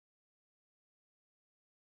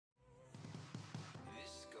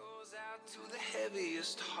to the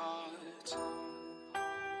heaviest heart.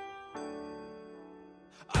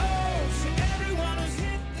 Oh, to everyone who's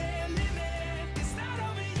hit their limit, it's not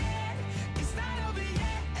over yet, it's not over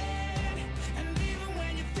yet. And even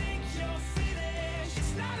when you think you're finished,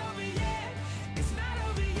 it's not over yet, it's not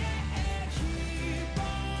over yet. Keep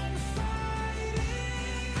on fighting,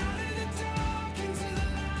 out of the dark into the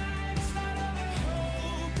light. It's not over,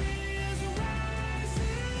 hope is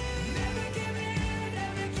rising. Never give in,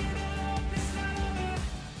 never give up. It's not over,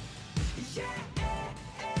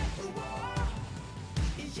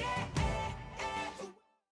 yeah.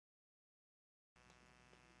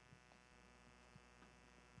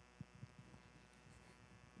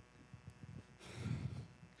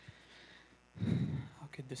 How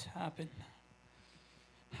could this happen?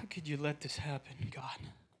 How could you let this happen, God?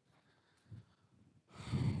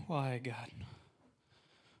 Why, God?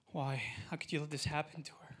 Why? How could you let this happen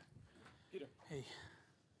to her? Peter, Hey,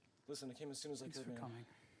 listen, I came as soon as I thanks could, for man. coming.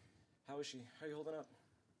 How is she? How are you holding up?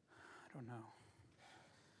 I don't know.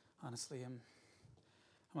 Honestly, I'm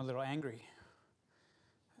a little angry.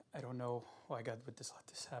 I don't know why God would let this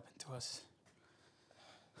happen to us.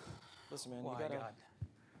 Listen, man, Why, God?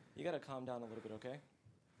 you gotta calm down a little bit, okay?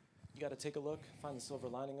 You gotta take a look, find the silver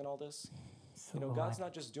lining in all this. God's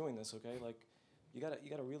not just doing this, okay? Like, you gotta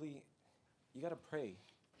pray.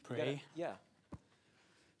 Pray? Yeah.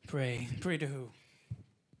 Pray. Pray to who?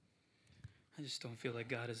 I just don't feel like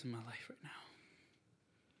God is in my life right now.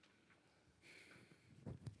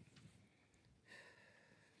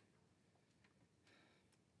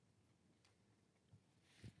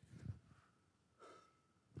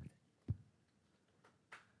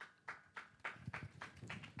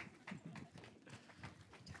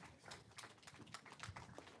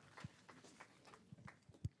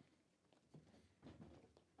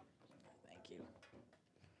 Thank you.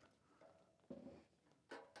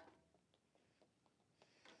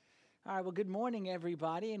 All right, well, good morning,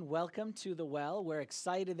 everybody, and welcome to The Well. We're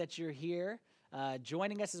excited that you're here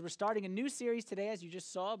joining us as we're starting a new series today, as you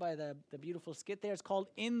just saw by the beautiful skit there. It's called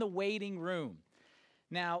In the Waiting Room.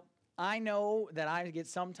 Now, I know that I get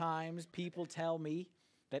sometimes people tell me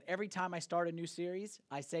that every time I start a new series,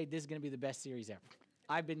 I say this is going to be the best series ever.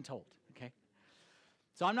 I've been told, okay?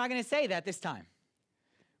 So I'm not going to say that this time.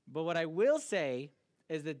 But what I will say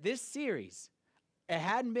is that this series, it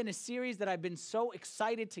hadn't been a series that I've been so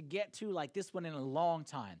excited to get to like this one in a long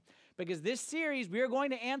time. Because this series, we are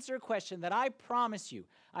going to answer a question that I promise you,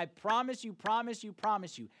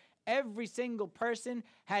 every single person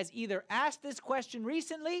has either asked this question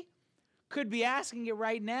recently, could be asking it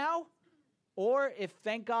right now, or if,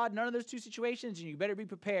 thank God, none of those two situations, and you better be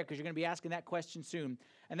prepared because you're going to be asking that question soon.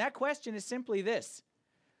 And that question is simply this.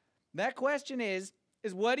 That question is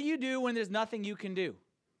what do you do when there's nothing you can do?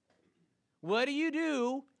 What do you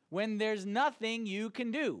do when there's nothing you can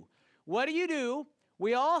do? What do you do?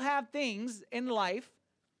 We all have things in life,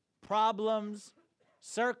 problems,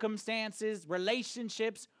 circumstances,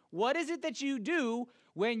 relationships. What is it that you do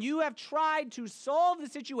when you have tried to solve the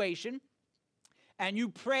situation and you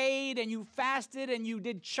prayed and you fasted and you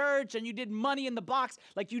did church and you did money in the box,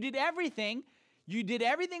 like you did everything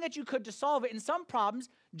that you could to solve it, and some problems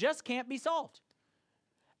just can't be solved.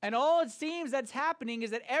 And all it seems that's happening is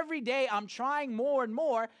that every day I'm trying more and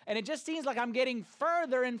more, and it just seems like I'm getting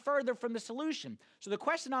further and further from the solution. So the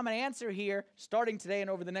question I'm going to answer here, starting today and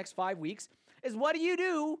over the next 5 weeks, is what do you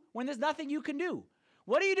do when there's nothing you can do?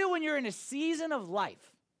 What do you do when you're in a season of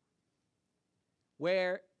life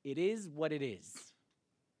where it is what it is?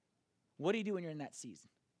 What do you do when you're in that season?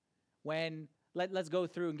 When, let's go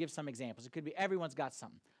through and give some examples. It could be everyone's got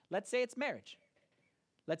something. Let's say it's marriage.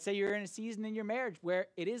 Let's say you're in a season in your marriage where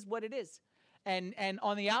it is what it is. And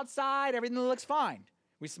on the outside, everything looks fine.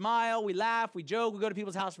 We smile, we laugh, we joke, we go to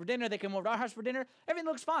people's house for dinner, they come over to our house for dinner, everything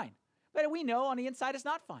looks fine. But we know on the inside it's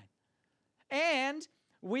not fine. And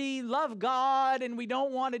we love God and we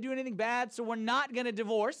don't want to do anything bad, so we're not going to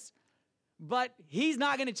divorce. But he's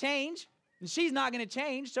not going to change and she's not going to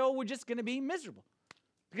change, so we're just going to be miserable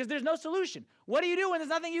because there's no solution. What do you do when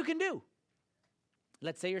there's nothing you can do?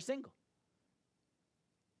 Let's say you're single.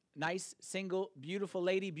 Nice, single, beautiful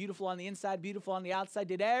lady, beautiful on the inside, beautiful on the outside,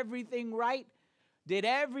 did everything right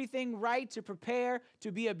to prepare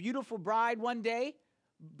to be a beautiful bride one day,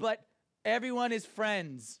 but everyone is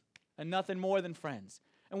friends and nothing more than friends.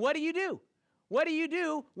 And what do you do? What do you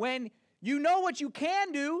do when you know what you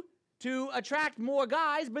can do to attract more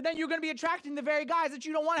guys, but then you're going to be attracting the very guys that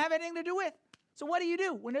you don't want to have anything to do with? So what do you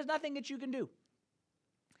do when there's nothing that you can do?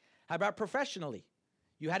 How about professionally?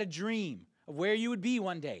 You had a dream of where you would be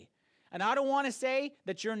one day. And I don't want to say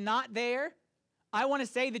that you're not there. I want to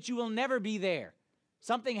say that you will never be there.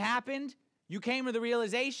 Something happened. You came to the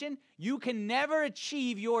realization you can never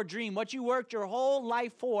achieve your dream. What you worked your whole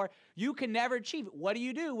life for, you can never achieve it. What do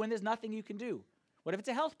you do when there's nothing you can do? What if it's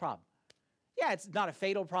a health problem? Yeah, it's not a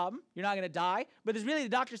fatal problem. You're not going to die. But there's really, the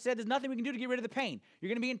doctor said, there's nothing we can do to get rid of the pain. You're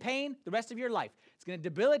going to be in pain the rest of your life. It's going to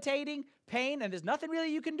debilitating pain, and there's nothing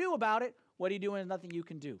really you can do about it. What do you do when there's nothing you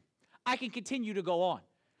can do? I can continue to go on.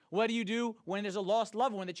 What do you do when there's a lost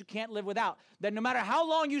loved one that you can't live without? That no matter how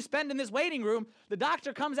long you spend in this waiting room, the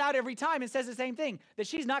doctor comes out every time and says the same thing, that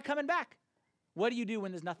she's not coming back. What do you do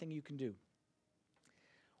when there's nothing you can do?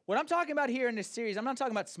 What I'm talking about here in this series, I'm not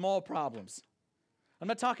talking about small problems. I'm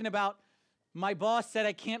not talking about my boss said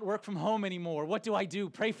I can't work from home anymore. What do I do?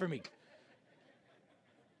 Pray for me.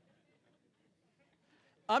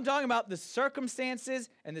 I'm talking about the circumstances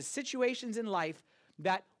and the situations in life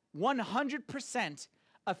that 100%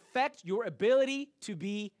 affect your ability to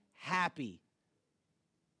be happy.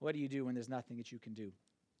 What do you do when there's nothing that you can do?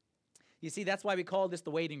 You see, that's why we call this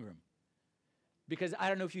the waiting room. Because I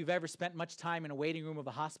don't know if you've ever spent much time in a waiting room of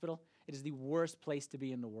a hospital. It is the worst place to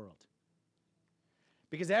be in the world.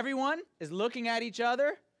 Because everyone is looking at each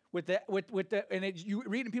other you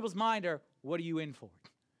read in people's mind are, what are you in for?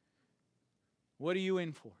 What are you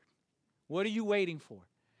in for? What are you waiting for?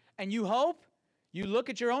 And you hope, you look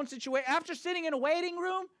at your own situation. After sitting in a waiting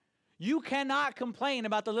room, you cannot complain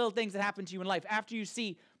about the little things that happen to you in life. After you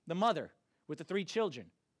see the mother with the 3 children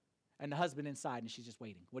and the husband inside and she's just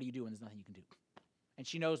waiting. What do you do when there's nothing you can do? And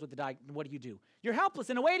she knows what do you do? You're helpless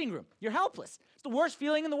in a waiting room. You're helpless. It's the worst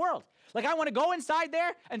feeling in the world. Like I want to go inside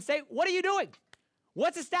there and say, what are you doing?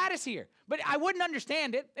 What's the status here? But I wouldn't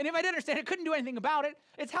understand it. And if I did understand it, couldn't do anything about it.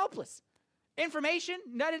 It's helpless. Information,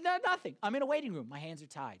 nothing. I'm in a waiting room. My hands are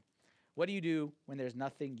tied. What do you do when there's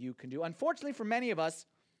nothing you can do? Unfortunately for many of us,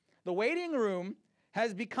 the waiting room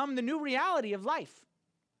has become the new reality of life.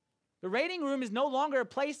 The waiting room is no longer a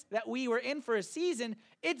place that we were in for a season.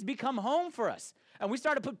 It's become home for us. And we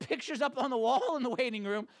start to put pictures up on the wall in the waiting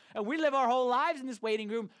room, and we live our whole lives in this waiting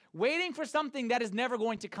room, waiting for something that is never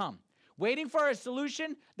going to come, waiting for a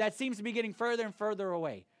solution that seems to be getting further and further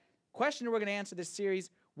away. Question we're going to answer this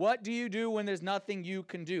series, what do you do when there's nothing you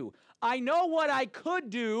can do? I know what I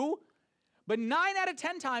could do, but 9 out of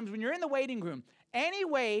 10 times when you're in the waiting room, any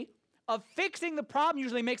way of fixing the problem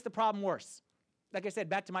usually makes the problem worse. Like I said,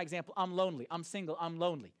 back to my example, I'm lonely, I'm single, I'm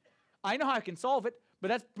lonely. I know how I can solve it, but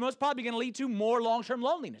that's most probably going to lead to more long-term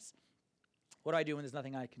loneliness. What do I do when there's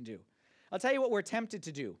nothing I can do? I'll tell you what we're tempted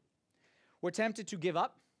to do. We're tempted to give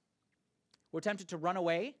up. We're tempted to run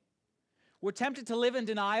away. We're tempted to live in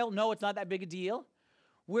denial. No, it's not that big a deal.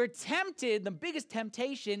 We're tempted, the biggest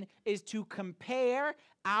temptation is to compare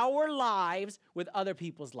our lives with other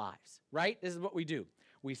people's lives, right? This is what we do.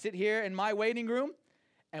 We sit here in my waiting room,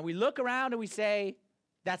 and we look around and we say,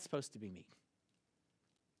 that's supposed to be me.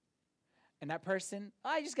 And that person,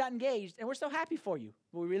 I just got engaged, and we're so happy for you.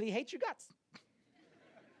 But we really hate your guts.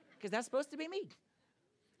 Because that's supposed to be me.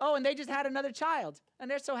 Oh, and they just had another child, and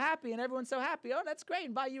they're so happy, and everyone's so happy. Oh, that's great,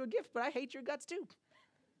 and buy you a gift, but I hate your guts too.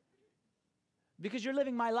 Because you're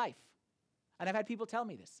living my life. And I've had people tell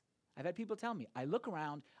me this. I've had people tell me, I look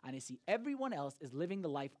around, and I see everyone else is living the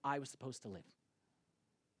life I was supposed to live.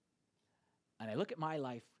 And I look at my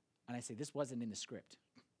life, and I say, this wasn't in the script.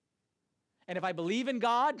 And if I believe in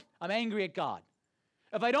God, I'm angry at God.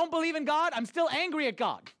 If I don't believe in God, I'm still angry at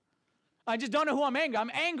God. I just don't know who I'm angry.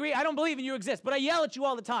 I'm angry. I don't believe in you exist, but I yell at you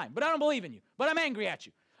all the time. But I don't believe in you. But I'm angry at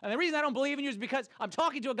you. And the reason I don't believe in you is because I'm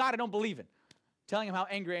talking to a God I don't believe in, telling him how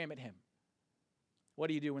angry I am at him. What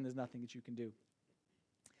do you do when there's nothing that you can do?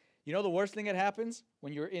 You know the worst thing that happens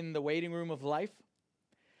when you're in the waiting room of life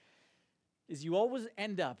is you always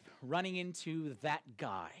end up running into that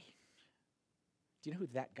guy. Do you know who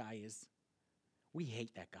that guy is? We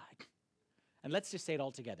hate that guy. And let's just say it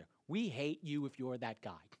all together. We hate you if you're that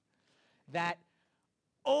guy. That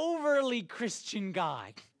overly Christian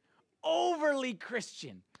guy, overly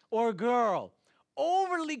Christian or girl,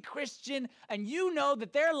 overly Christian, and you know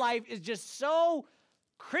that their life is just so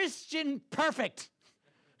Christian perfect.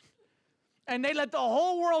 And they let the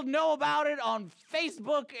whole world know about it on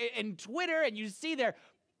Facebook and Twitter, and you see their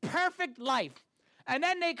perfect life. And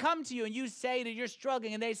then they come to you and you say that you're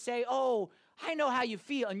struggling, and they say, oh, I know how you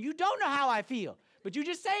feel. And you don't know how I feel, but you're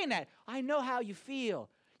just saying that. I know how you feel.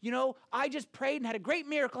 You know, I just prayed and had a great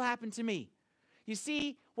miracle happen to me. You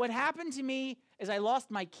see, what happened to me is I lost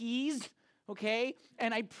my keys, okay?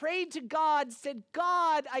 And I prayed to God, said,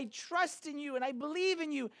 God, I trust in you and I believe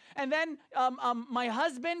in you. And then my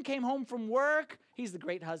husband came home from work. He's the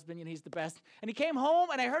great husband and he's the best. And he came home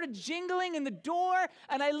and I heard a jingling in the door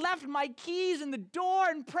and I left my keys in the door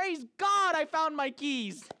and praise God I found my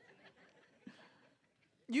keys.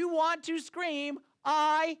 you want to scream,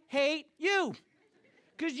 I hate you.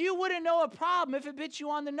 Because you wouldn't know a problem if it bit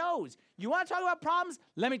you on the nose. You want to talk about problems?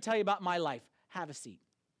 Let me tell you about my life. Have a seat.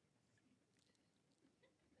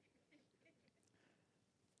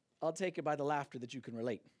 I'll take it by the laughter that you can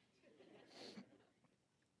relate.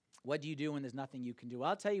 What do you do when there's nothing you can do?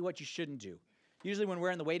 I'll tell you what you shouldn't do. Usually when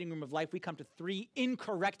we're in the waiting room of life, we come to 3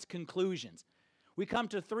 incorrect conclusions. We come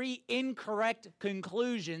to 3 incorrect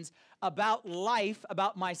conclusions about life,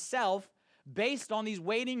 about myself, based on these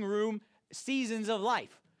waiting room seasons of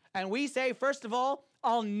life. And we say, first of all,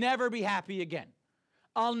 I'll never be happy again.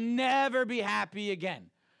 I'll never be happy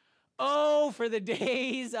again. Oh, for the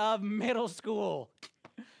days of middle school.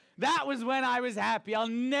 That was when I was happy. I'll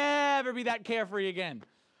never be that carefree again.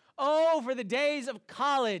 Oh, for the days of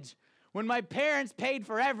college when my parents paid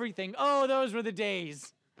for everything. Oh, those were the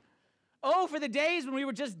days. Oh, for the days when we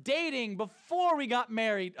were just dating before we got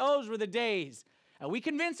married. Those were the days. And we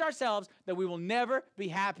convince ourselves that we will never be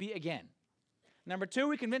happy again. Number 2,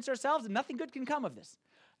 we convince ourselves that nothing good can come of this.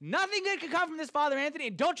 Nothing good can come from this, Father Anthony,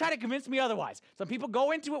 and don't try to convince me otherwise. Some people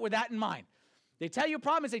go into it with that in mind. They tell you a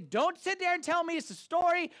problem and say, don't sit there and tell me it's a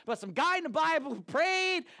story about some guy in the Bible who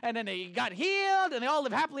prayed, and then they got healed, and they all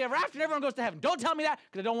live happily ever after, and everyone goes to heaven. Don't tell me that,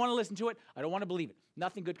 because I don't want to listen to it. I don't want to believe it.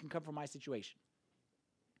 Nothing good can come from my situation.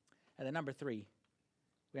 And then number 3,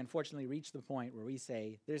 we unfortunately reach the point where we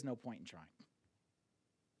say, there's no point in trying.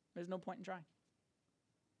 There's no point in trying.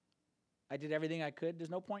 I did everything I could. There's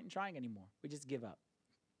no point in trying anymore. We just give up.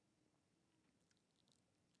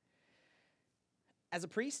 As a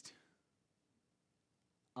priest,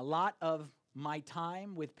 a lot of my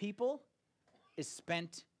time with people is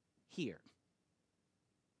spent here.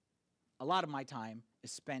 A lot of my time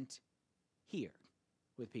is spent here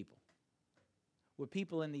with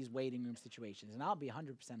people in these waiting room situations. And I'll be 100%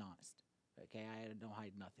 honest, okay? I don't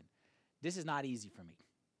hide nothing. This is not easy for me.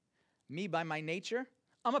 Me, by my nature,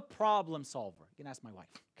 I'm a problem solver. You can ask my wife,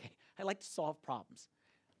 okay? I like to solve problems.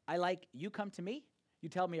 You come to me, you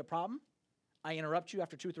tell me a problem, I interrupt you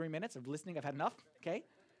after 2 or 3 minutes of listening, I've had enough, okay?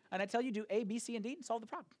 And I tell you do A, B, C, and D and solve the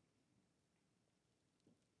problem.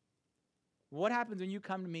 What happens when you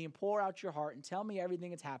come to me and pour out your heart and tell me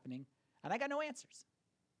everything that's happening, and I got no answers?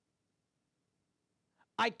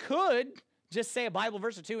 I could just say a Bible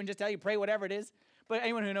verse or 2 and just tell you pray whatever it is, but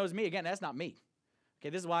anyone who knows me, again, that's not me. Okay,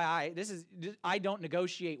 this is why I don't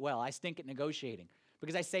negotiate well. I stink at negotiating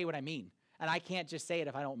because I say what I mean, and I can't just say it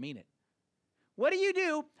if I don't mean it. What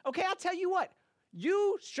do? Okay, I'll tell you what.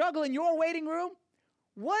 You struggle in your waiting room.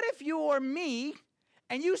 What if you're me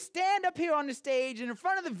and you stand up here on the stage and in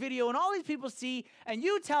front of the video and all these people see and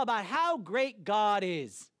you tell about how great God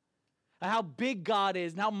is and how big God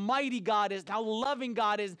is and how mighty God is and how loving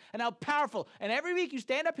God is and how powerful. And every week you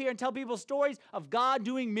stand up here and tell people stories of God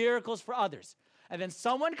doing miracles for others. And then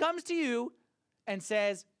someone comes to you and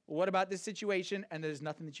says, well, what about this situation? And there's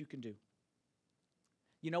nothing that you can do.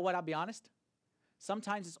 You know what? I'll be honest.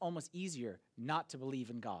 Sometimes it's almost easier not to believe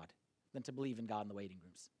in God than to believe in God in the waiting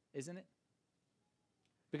rooms, isn't it?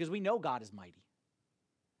 Because we know God is mighty.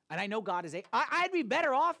 And I know God is I'd be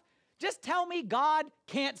better off, just tell me God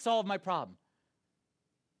can't solve my problem.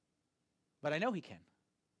 But I know he can.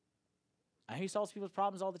 I know he solves people's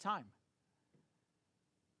problems all the time.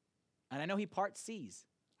 And I know he parts seas.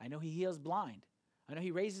 I know he heals blind. I know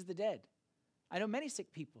he raises the dead. I know many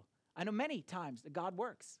sick people. I know many times that God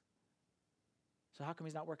works. So how come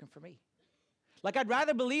he's not working for me? Like, I'd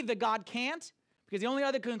rather believe that God can't, because the only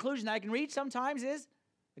other conclusion I can reach sometimes is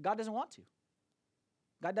that God doesn't want to.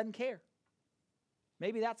 God doesn't care.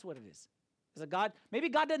 Maybe that's what it is. Maybe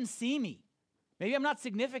God doesn't see me. Maybe I'm not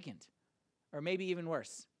significant. Or maybe even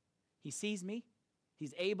worse, he sees me,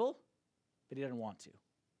 he's able, but he doesn't want to.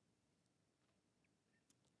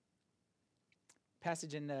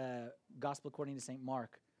 Passage in Gospel according to St.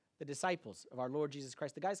 Mark, the disciples of our Lord Jesus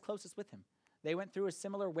Christ, the guys closest with him, they went through a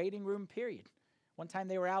similar waiting room period. One time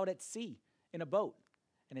they were out at sea in a boat,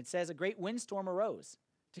 and it says a great windstorm arose.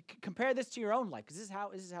 To compare this to your own life, because this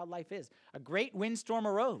is how life is. A great windstorm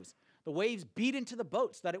arose. The waves beat into the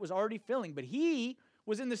boat so that it was already filling, but he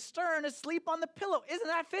was in the stern asleep on the pillow. Isn't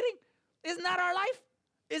that fitting? Isn't that our life?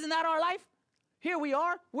 Isn't that our life? Here we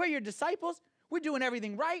are. We're your disciples. We're doing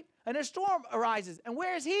everything right, and a storm arises. And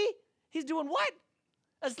where is he? He's doing what?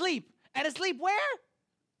 Asleep. And asleep where?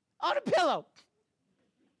 On a pillow.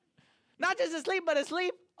 Not just asleep, but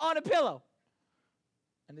asleep on a pillow.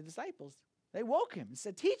 And the disciples, they woke him and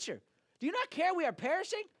said, Teacher, do you not care we are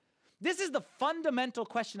perishing? This is the fundamental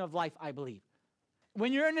question of life, I believe.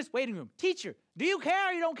 When you're in this waiting room, teacher, do you care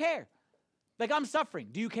or you don't care? Like, I'm suffering.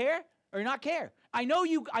 Do you care or not care? I know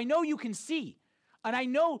you can see, and I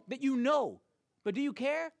know that you know But do you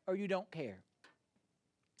care or you don't care?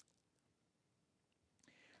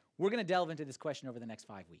 We're going to delve into this question over the next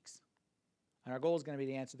 5 weeks. And our goal is going to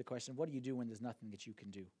be to answer the question, what do you do when there's nothing that you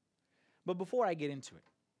can do? But before I get into it,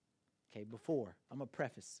 I'm going to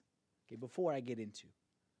preface, before I get into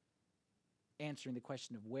answering the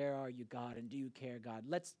question of where are you, God, and do you care, God,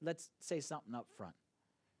 let's say something up front.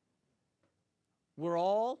 We're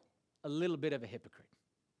all a little bit of a hypocrite.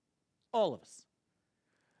 All of us.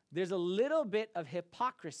 There's a little bit of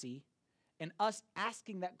hypocrisy in us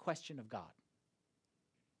asking that question of God.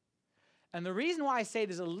 And the reason why I say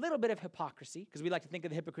there's a little bit of hypocrisy, because we like to think of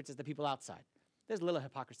the hypocrites as the people outside. There's a little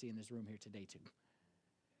hypocrisy in this room here today too.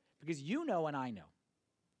 Because you know and I know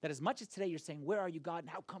that as much as today you're saying, where are you, God, and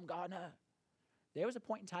how come, God? There was a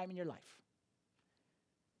point in time in your life.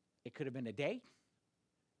 It could have been a day,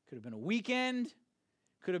 could have been a weekend,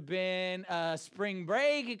 could have been a spring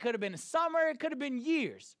break, it could have been a summer, it could have been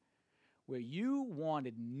years, where you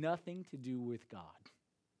wanted nothing to do with God.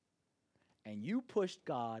 And you pushed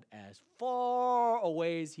God as far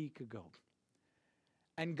away as he could go.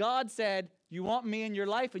 And God said, you want me in your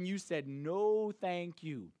life? And you said, no, thank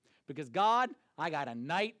you. Because God, I got a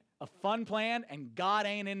night of fun planned, and God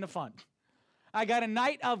ain't in the fun. I got a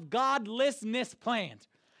night of godlessness planned.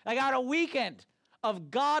 I got a weekend of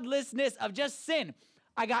godlessness, of just sin.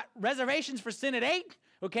 I got reservations for sin at 8.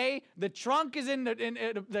 Okay, the trunk is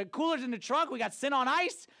the cooler's in the trunk. We got sin on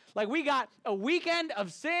ice. Like, we got a weekend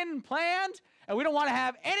of sin planned, and we don't want to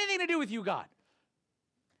have anything to do with you, God.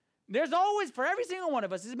 There's always, for every single one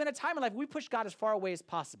of us, there's been a time in life we push God as far away as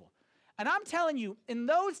possible. And I'm telling you, in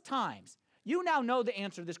those times, you now know the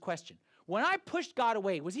answer to this question. When I pushed God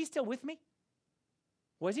away, was he still with me?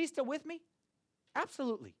 Was he still with me?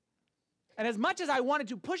 Absolutely. And as much as I wanted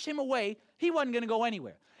to push him away, he wasn't going to go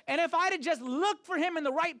anywhere. And if I'd have just looked for him in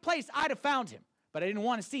the right place, I'd have found him. But I didn't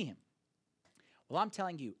want to see him. Well, I'm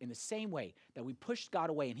telling you, in the same way that we pushed God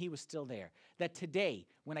away and he was still there, that today,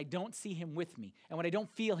 when I don't see him with me, and when I don't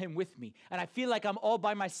feel him with me, and I feel like I'm all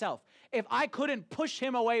by myself, if I couldn't push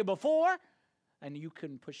him away before, then you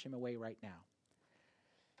couldn't push him away right now.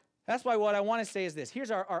 That's why what I want to say is this.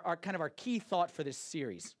 Here's our kind of our key thought for this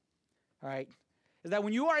series. All right? Is that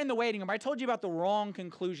when you are in the waiting room, I told you about the wrong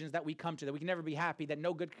conclusions that we come to, that we can never be happy, that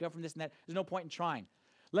no good can come from this and that. There's no point in trying.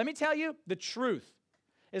 Let me tell you the truth.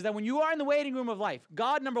 Is that when you are in the waiting room of life,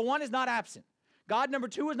 God, number 1, is not absent. God, number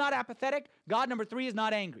 2, is not apathetic. God, number 3, is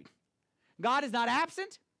not angry. God is not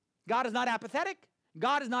absent. God is not apathetic.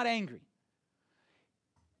 God is not angry.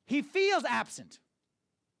 He feels absent.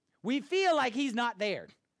 We feel like he's not there.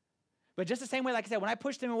 But just the same way, like I said, when I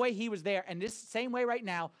pushed him away, he was there. And this same way right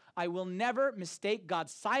now, I will never mistake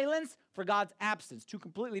God's silence for God's absence. 2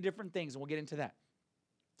 completely different things, and we'll get into that.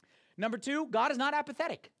 Number 2, God is not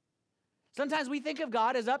apathetic. Sometimes we think of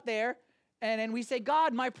God as up there, and then we say,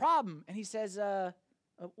 God, my problem. And he says,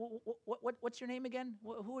 what's your name again?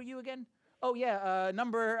 Who are you again? Oh, yeah,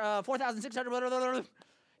 number 4,600. Blah, blah, blah, blah.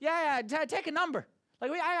 Yeah, take a number.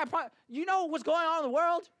 Like, you know what's going on in the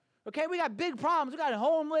world? Okay, we got big problems. We got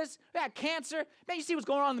homeless. We got cancer. Man, you see what's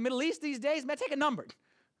going on in the Middle East these days? Man, take a number.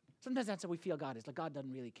 Sometimes that's how we feel God is. Like, God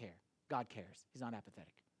doesn't really care. God cares. He's not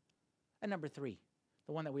apathetic. And number 3,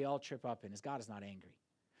 the one that we all trip up in, is God is not angry.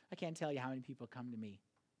 I can't tell you how many people come to me,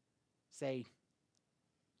 say,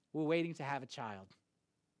 we're waiting to have a child.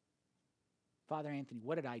 Father Anthony,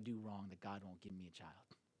 what did I do wrong that God won't give me a child?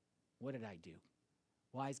 What did I do?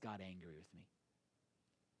 Why is God angry with me?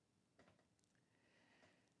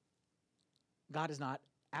 God is not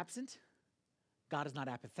absent. God is not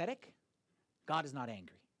apathetic. God is not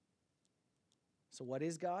angry. So what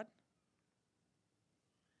is God?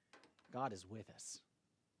 God is with us.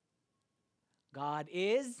 God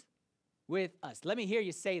is with us. Let me hear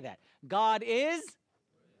you say that. God is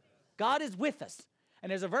with us. And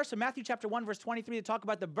there's a verse in Matthew chapter 1, verse 23 to talk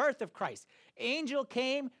about the birth of Christ. Angel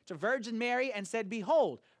came to Virgin Mary and said,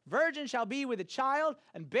 behold, virgin shall be with a child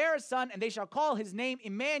and bear a son, and they shall call his name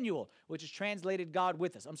Emmanuel, which is translated God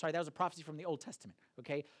with us. I'm sorry, that was a prophecy from the Old Testament,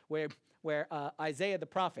 okay, where Isaiah the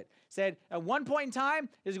prophet said, at one point in time,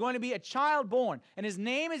 there's going to be a child born, and his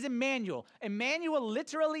name is Emmanuel. Emmanuel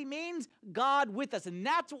literally means God with us, and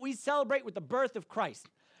that's what we celebrate with the birth of Christ.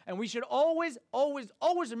 And we should always, always,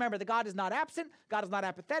 always remember that God is not absent, God is not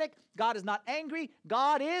apathetic, God is not angry,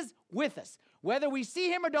 God is with us. Whether we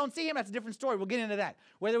see him or don't see him, that's a different story. We'll get into that.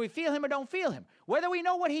 Whether we feel him or don't feel him. Whether we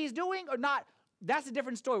know what he's doing or not, that's a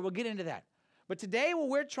different story. We'll get into that. But today, what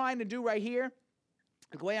we're trying to do right here,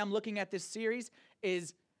 the way I'm looking at this series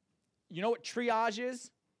is, you know what triage is?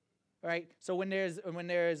 All right? So when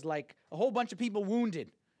there's like a whole bunch of people wounded,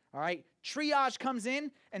 all right, triage comes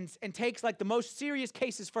in and takes like the most serious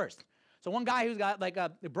cases first. So one guy who's got like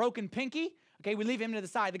a broken pinky, okay, we leave him to the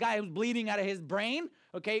side. The guy who's bleeding out of his brain,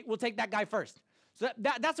 okay, we'll take that guy first. So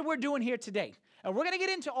that's what we're doing here today. And we're going to get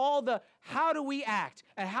into all the how do we act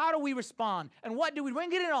and how do we respond and what do we, we're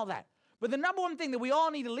going to get into all that. But the number one thing that we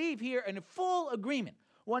all need to leave here in full agreement,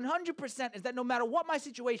 100%, is that no matter what my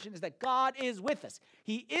situation is, that God is with us.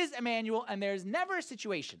 He is Emmanuel, and there's never a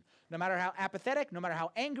situation, no matter how apathetic, no matter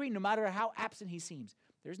how angry, no matter how absent he seems,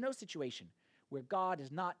 there's no situation where God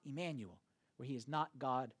is not Emmanuel, where he is not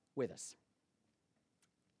God with us.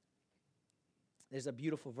 There's a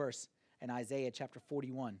beautiful verse in Isaiah chapter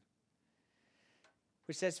 41,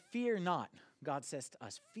 which says, fear not, God says to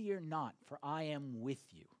us, fear not, for I am with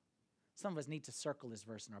you. Some of us need to circle this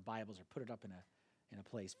verse in our Bibles or put it up in a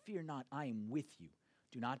place. Fear not, I am with you.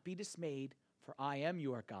 Do not be dismayed, for I am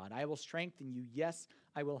your God. I will strengthen you. Yes,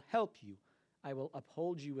 I will help you. I will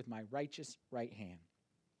uphold you with my righteous right hand.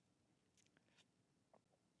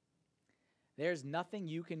 There's nothing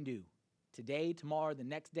you can do today, tomorrow, the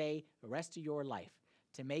next day, the rest of your life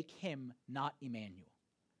to make him not Emmanuel.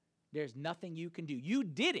 There's nothing you can do. You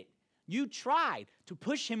did it. You tried to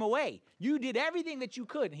push him away. You did everything that you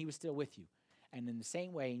could, and he was still with you. And in the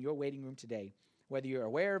same way, in your waiting room today, whether you're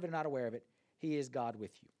aware of it or not aware of it, he is God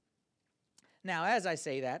with you. Now, as I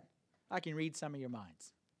say that, I can read some of your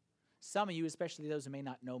minds. Some of you, especially those who may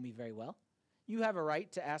not know me very well, you have a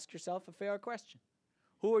right to ask yourself a fair question.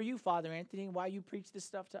 Who are you, Father Anthony, and why you preach this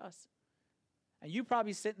stuff to us? And you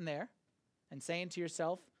probably sitting there and saying to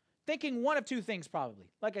yourself, thinking one of two things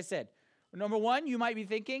probably. Like I said, number one, you might be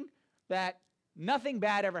thinking that nothing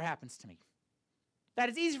bad ever happens to me. That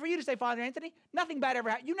it's easy for you to say, Father Anthony, nothing bad ever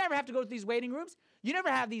happens. You never have to go to these waiting rooms. You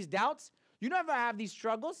never have these doubts. You never have these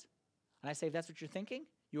struggles. And I say, if that's what you're thinking,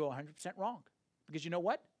 you're 100% wrong. Because you know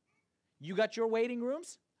what? You got your waiting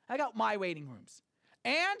rooms. I got my waiting rooms.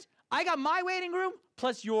 And I got my waiting room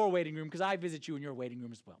plus your waiting room because I visit you in your waiting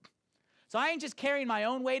room as well. So I ain't just carrying my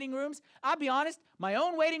own waiting rooms. I'll be honest, my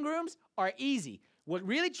own waiting rooms are easy. What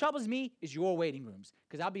really troubles me is your waiting rooms.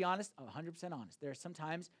 Because I'll be honest, 100% honest. There are some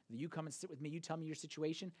times that you come and sit with me, you tell me your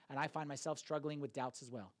situation, and I find myself struggling with doubts as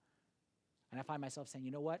well. And I find myself saying,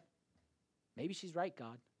 you know what? Maybe she's right,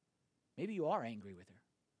 God. Maybe you are angry with her.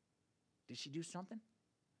 Did she do something?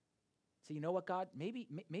 So you know what, God? Maybe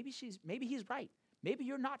he's right. Maybe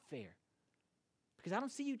you're not fair. Because I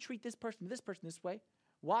don't see you treat this person this way.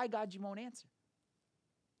 Why, God, you won't answer?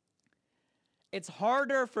 It's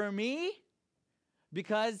harder for me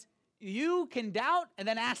because you can doubt and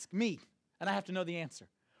then ask me, and I have to know the answer.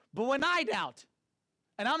 But when I doubt,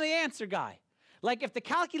 and I'm the answer guy, like if the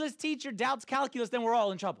calculus teacher doubts calculus, then we're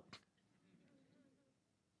all in trouble.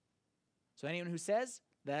 So anyone who says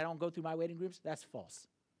that I don't go through my waiting groups, that's false.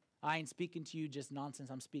 I ain't speaking to you just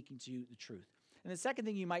nonsense. I'm speaking to you the truth. And the second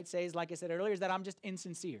thing you might say is, like I said earlier, is that I'm just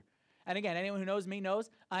insincere. And again, anyone who knows me knows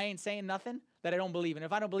I ain't saying nothing that I don't believe in.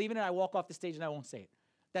 If I don't believe in it, I walk off the stage and I won't say it.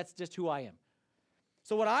 That's just who I am.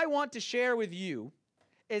 So what I want to share with you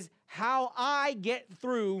is how I get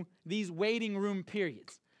through these waiting room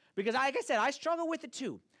periods. Because like I said, I struggle with it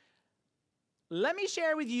too. Let me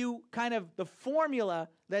share with you kind of the formula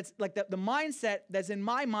that's like the mindset that's in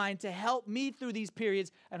my mind to help me through these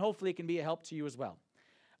periods, and hopefully it can be a help to you as well.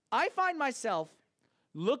 I find myself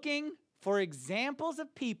looking for examples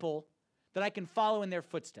of people that I can follow in their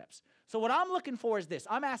footsteps. So what I'm looking for is this.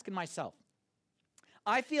 I'm asking myself,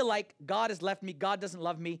 I feel like God has left me. God doesn't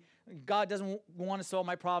love me. God doesn't want to solve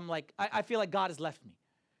my problem. Like I feel like God has left me.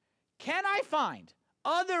 Can I find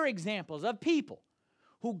other examples of people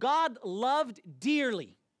who God loved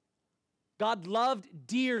dearly? God loved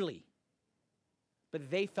dearly, but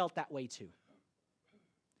they felt that way too.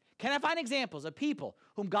 Can I find examples of people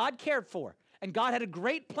whom God cared for and God had a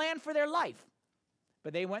great plan for their life,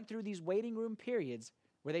 but they went through these waiting room periods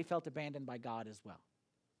where they felt abandoned by God as well?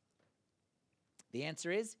 The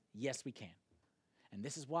answer is yes, we can. And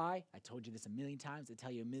this is why I told you this a million times. I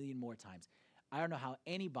tell you a million more times. I don't know how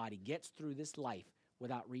anybody gets through this life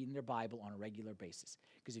without reading their Bible on a regular basis.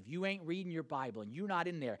 Because if you ain't reading your Bible and you're not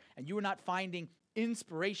in there and you're not finding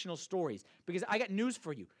inspirational stories, because I got news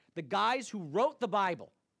for you. The guys who wrote the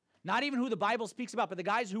Bible, not even who the Bible speaks about, but the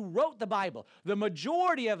guys who wrote the Bible, the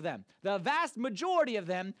majority of them, the vast majority of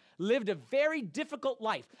them lived a very difficult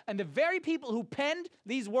life. And the very people who penned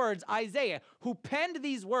these words, Isaiah, who penned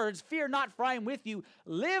these words, fear not, for I am with you,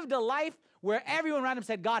 lived a life where everyone around him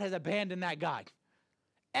said, God has abandoned that guy.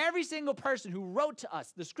 Every single person who wrote to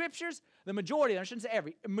us, the scriptures, the majority of them, I shouldn't say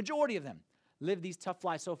every, majority of them, lived these tough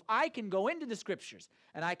lives. So if I can go into the scriptures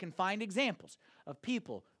and I can find examples of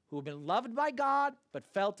people who have been loved by God but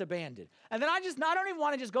felt abandoned. And then I don't even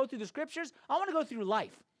want to just go through the scriptures. I want to go through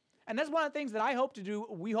life And that's one of the things that I hope to do,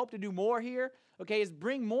 we hope to do more here, okay, is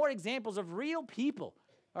bring more examples of real people,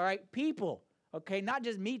 all right, people, okay, not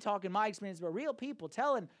just me talking my experience, but real people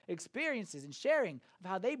telling experiences and sharing of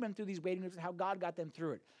how they've been through these waiting rooms and how God got them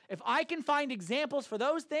through it. If I can find examples for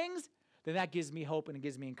those things, then that gives me hope and it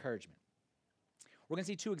gives me encouragement. We're going to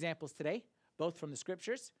see two examples today, both from the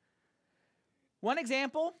scriptures. One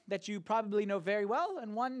example that you probably know very well,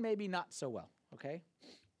 and one maybe not so well, okay?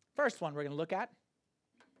 First one we're going to look at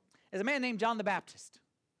is a man named John the Baptist.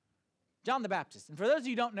 John the Baptist. And for those of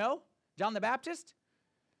you who don't know, John the Baptist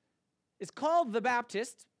is called the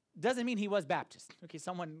Baptist. Doesn't mean he was Baptist. Okay,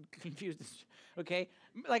 someone confused this. Okay,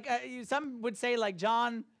 like some would say like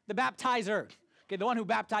John the Baptizer. Okay, the one who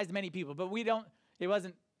baptized many people. But we don't. He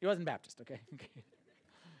wasn't Baptist. Okay.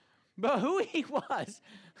 But who he was,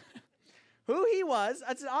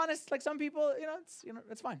 that's honest. Like some people,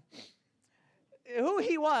 it's fine. Who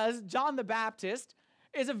he was, John the Baptist,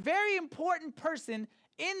 is a very important person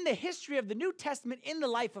in the history of the New Testament in the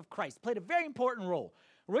life of Christ. Played a very important role.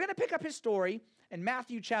 We're going to pick up his story in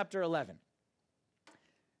Matthew chapter 11.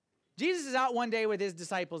 Jesus is out one day with his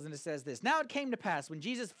disciples, and it says this: Now it came to pass, when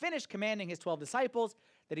Jesus finished commanding his 12 disciples,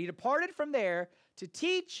 that he departed from there to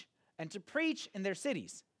teach and to preach in their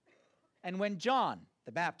cities. And when John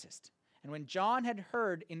the Baptist, had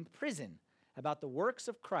heard in prison about the works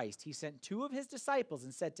of Christ, he sent 2 of his disciples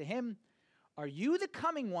and said to him, Are you the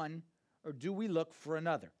coming one, or do we look for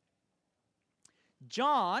another?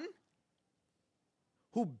 John,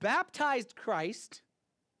 who baptized Christ,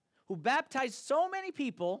 who baptized so many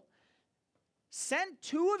people, sent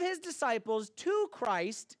 2 of his disciples to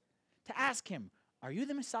Christ to ask him, Are you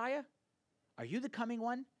the Messiah? Are you the coming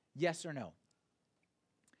one? Yes or no?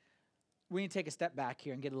 We need to take a step back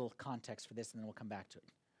here and get a little context for this, and then we'll come back to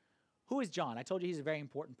it. Who is John? I told you he's a very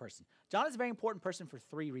important person. John is a very important person for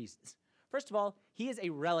 3 reasons. First of all, he is a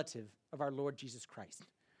relative of our Lord Jesus Christ.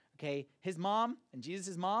 Okay, his mom and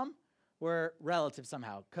Jesus' mom were relatives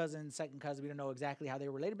somehow. Cousin, second cousin, we don't know exactly how they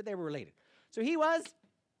were related, but they were related. So he was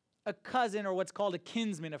a cousin, or what's called a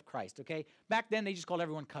kinsman of Christ, okay? Back then, they just called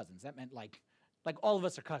everyone cousins. That meant like all of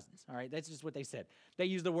us are cousins, all right? That's just what they said. They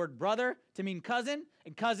used the word brother to mean cousin,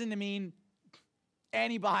 and cousin to mean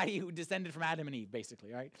anybody who descended from Adam and Eve,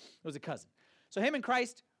 basically, all right? It was a cousin. So him and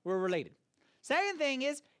Christ were related. Second thing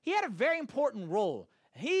is, he had a very important role.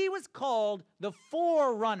 He was called the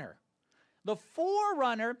forerunner. The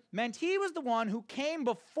forerunner meant he was the one who came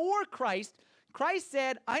before Christ. Christ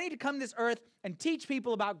said, I need to come to this earth and teach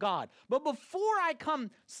people about God. But before I come,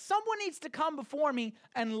 someone needs to come before me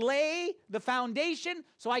and lay the foundation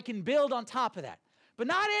so I can build on top of that. But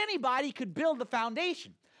not anybody could build the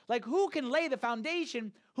foundation. Like, who can lay the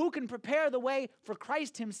foundation? Who can prepare the way for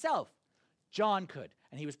Christ himself? John could.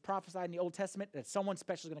 And he was prophesied in the Old Testament that someone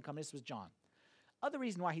special is going to come. This was John. Other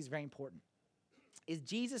reason why he's very important is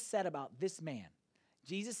Jesus said about this man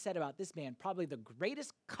probably the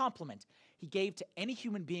greatest compliment he gave to any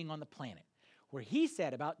human being on the planet, where he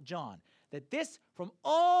said about John that this, from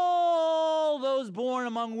all those born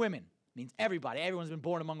among women, means everyone's been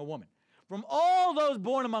born among a woman. From all those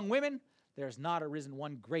born among women, there's not arisen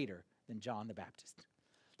one greater than John the Baptist.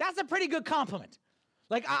 That's a pretty good compliment.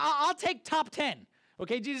 Like, I'll take top 10.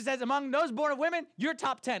 Okay, Jesus says, among those born of women, you're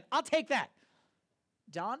top 10. I'll take that.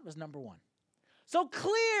 John was number 1. So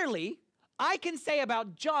clearly, I can say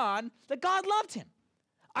about John that God loved him.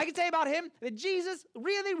 I can say about him that Jesus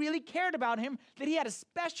really, really cared about him, that he had a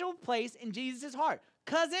special place in Jesus' heart.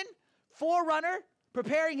 Cousin, forerunner,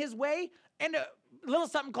 preparing his way, and a little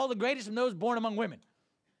something called the greatest from those born among women.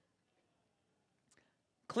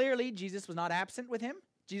 Clearly, Jesus was not absent with him.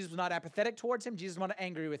 Jesus was not apathetic towards him. Jesus was not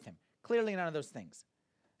angry with him. Clearly, none of those things.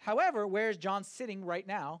 However, where is John sitting right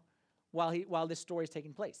now while this story is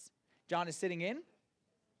taking place? John is sitting in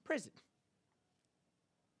prison.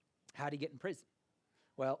 How did he get in prison?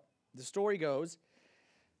 Well, the story goes,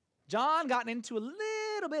 John got into a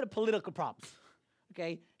little bit of political problems.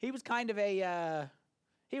 Okay, he was kind of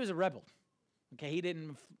he was a rebel. Okay,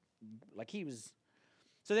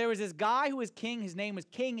 so there was this guy who was king. His name was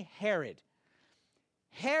King Herod.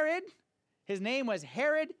 Herod, his name was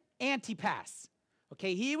Herod Antipas.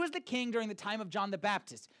 Okay, he was the king during the time of John the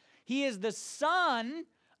Baptist. He is the son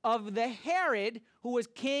of the Herod who was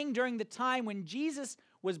king during the time when Jesus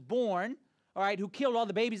was born, all right, who killed all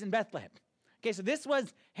the babies in Bethlehem. Okay, so this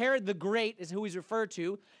was Herod the Great is who he's referred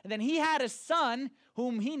to. And then he had a son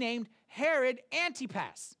whom he named Herod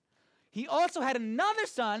Antipas. He also had another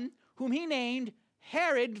son whom he named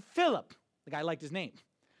Herod Philip. The guy liked his name.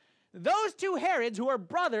 Those 2 Herods, who are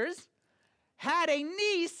brothers, had a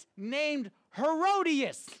niece named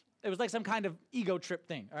Herodias. It was like some kind of ego trip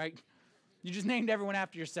thing, all right? You just named everyone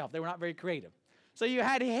after yourself. They were not very creative. So you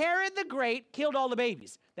had Herod the Great, killed all the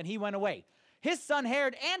babies. Then he went away. His son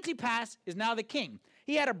Herod Antipas is now the king.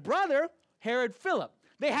 He had a brother, Herod Philip.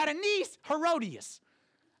 They had a niece, Herodias.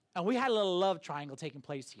 And we had a little love triangle taking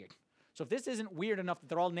place here. So if this isn't weird enough that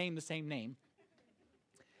they're all named the same name,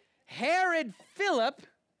 Herod Philip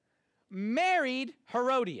married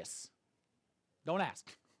Herodias. Don't ask.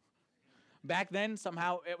 Back then,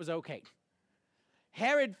 somehow it was okay.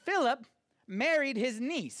 Herod Philip married his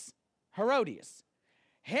niece, Herodias.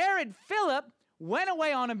 Herod Philip went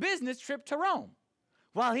away on a business trip to Rome.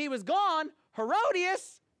 While he was gone,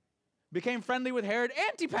 Herodias became friendly with Herod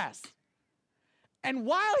Antipas. And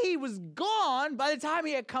while he was gone, by the time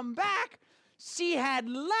he had come back, she had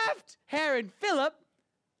left Herod Philip,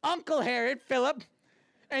 Uncle Herod Philip,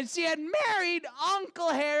 and she had married Uncle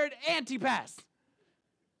Herod Antipas.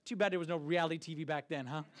 Too bad there was no reality TV back then,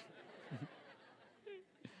 huh?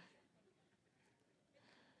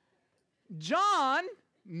 John,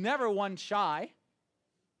 never one shy,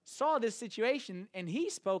 saw this situation, and he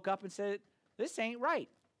spoke up and said, this ain't right.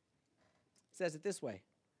 It says it this way.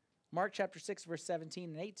 Mark chapter 6, verse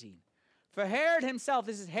 17 and 18. For Herod himself,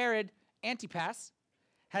 this is Herod Antipas,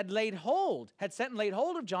 had sent and laid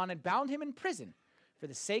hold of John and bound him in prison for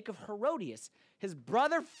the sake of Herodias, his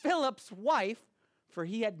brother Philip's wife, for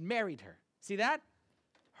he had married her. See that?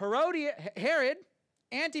 Herod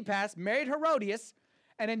Antipas married Herodias,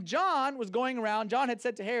 and then John was going around. John had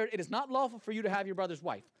said to Herod, it is not lawful for you to have your brother's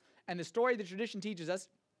wife. And the story, the tradition teaches us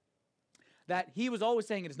that he was always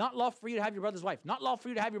saying, it is not lawful for you to have your brother's wife. Not lawful for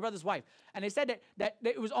you to have your brother's wife. And they said that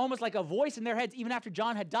it was almost like a voice in their heads, even after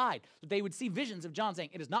John had died, that they would see visions of John saying,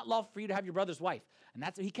 it is not lawful for you to have your brother's wife. And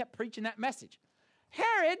that's what he kept preaching that message.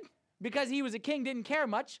 Herod, because he was a king, didn't care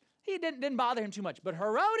much. He didn't bother him too much. But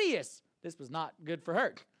Herodias, this was not good for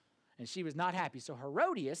her. And she was not happy. So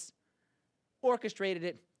Herodias orchestrated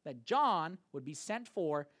it that John would be sent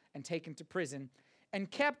for and taken to prison and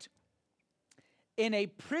kept in a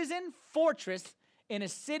prison fortress in a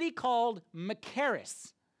city called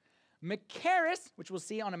Machaerus. Machaerus, which we'll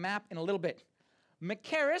see on a map in a little bit.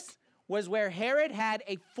 Machaerus was where Herod had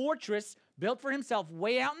a fortress built for himself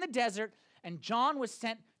way out in the desert, and John was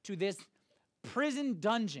sent to this prison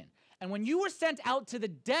dungeon. And when you were sent out to the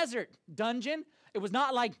desert dungeon, it's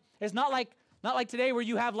not like today where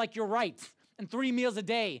you have like your rights and 3 meals a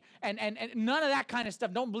day and none of that kind of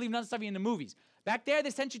stuff. Don't believe none of the stuff in the movies. Back there, they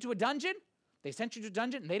sent you to a dungeon. They sent you to a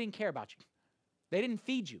dungeon, and they didn't care about you. They didn't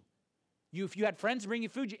feed you. If you had friends to bring you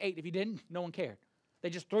food, you ate. If you didn't, no one cared.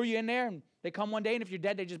 They just threw you in there, and they come one day, and if you're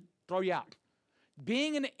dead, they just throw you out.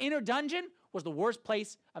 Being in the inner dungeon was the worst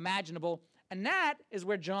place imaginable, and that is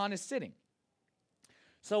where John is sitting.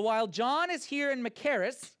 So while John is here in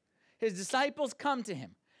Machaerus, his disciples come to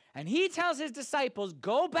him, and he tells his disciples,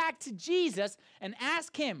 go back to Jesus and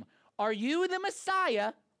ask him, are you the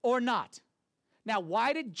Messiah or not? Now,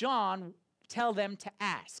 why did John tell them to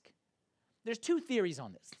ask? There's two theories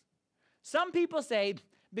on this. Some people say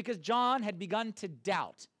because John had begun to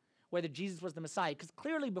doubt whether Jesus was the Messiah, because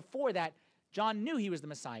clearly before that, John knew he was the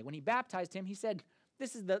Messiah. When he baptized him, he said,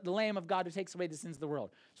 this is the Lamb of God who takes away the sins of the world.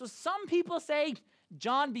 So some people say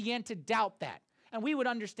John began to doubt that, and we would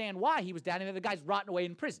understand why he was doubting that. The guy's rotting away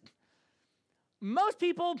in prison. Most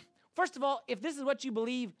people, first of all, if this is what you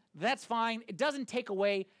believe, that's fine. It doesn't take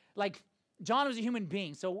away, like, John was a human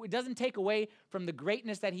being, so it doesn't take away from the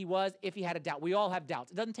greatness that he was if he had a doubt. We all have doubts.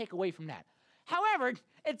 It doesn't take away from that. However,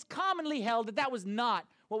 it's commonly held that that was not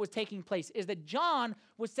what was taking place, is that John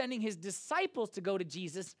was sending his disciples to go to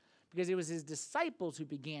Jesus because it was his disciples who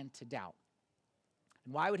began to doubt.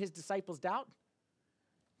 And why would his disciples doubt?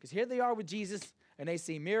 Because here they are with Jesus, and they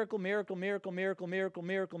see miracle, miracle, miracle, miracle, miracle,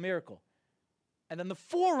 miracle, miracle. And then the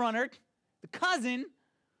forerunner, the cousin,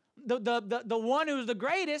 the one who's the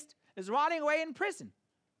greatest, is rotting away in prison.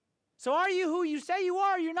 So are you who you say you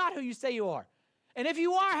are, or you're not who you say you are? And if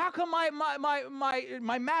you are, how come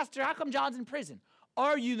my master, how come John's in prison?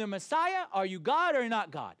 Are you the Messiah? Are you God or not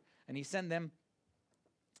God? And he sent them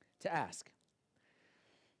to ask.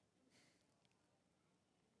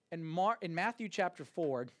 In Matthew chapter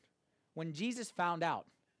 4, when Jesus found out,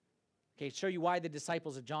 okay, show you why the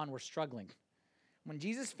disciples of John were struggling. When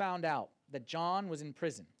Jesus found out that John was in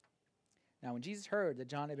prison, now, when Jesus heard that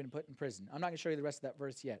John had been put in prison, I'm not going to show you the rest of that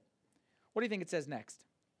verse yet. What do you think it says next?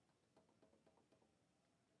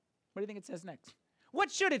 What do you think it says next? What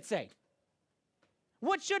should it say?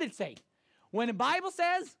 What should it say? When the Bible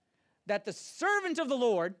says that the servant of the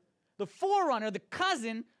Lord, the forerunner, the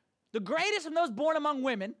cousin, the greatest of those born among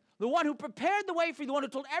women, the one who prepared the way for you, the one who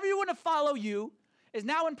told everyone to follow you, is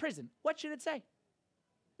now in prison. What should it say?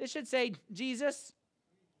 It should say, Jesus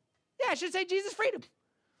Yeah, it should say Jesus freed him.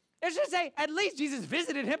 It should say at least Jesus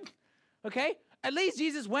visited him. Okay? At least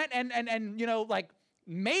Jesus went and you know, like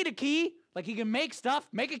made a key. Like he can make stuff,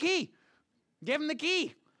 make a key. Give him the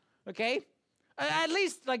key. Okay? At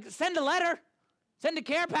least like send a letter. Send a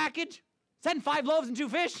care package. Send 5 loaves and 2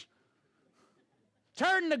 fish.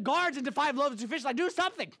 Turn the guards into 5 loaves and 2 fish. Like do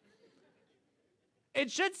something. It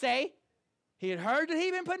should say he had heard that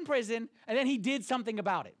he'd been put in prison, and then he did something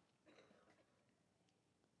about it.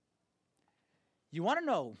 You want to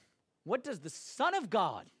know, what does the Son of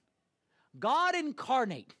God, God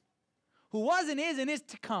incarnate, who was and is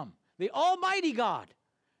to come, the Almighty God,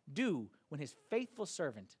 do when his faithful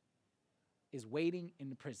servant is waiting in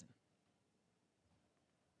the prison?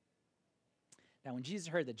 Now, when Jesus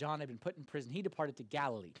heard that John had been put in prison, he departed to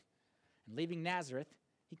Galilee. And leaving Nazareth,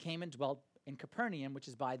 he came and dwelt in Capernaum, which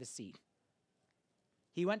is by the sea.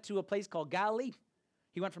 He went to a place called Galilee.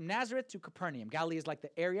 He went from Nazareth to Capernaum. Galilee is like the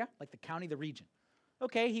area, like the county, the region.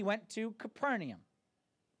 Okay, he went to Capernaum.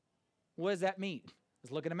 What does that mean?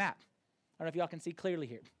 Let's look at a map. I don't know if y'all can see clearly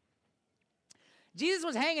here. Jesus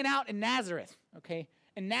was hanging out in Nazareth, okay?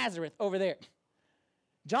 In Nazareth over there.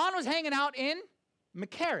 John was hanging out in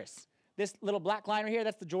Machaerus. This little black line right here,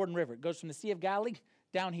 that's the Jordan River. It goes from the Sea of Galilee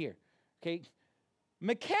down here, okay?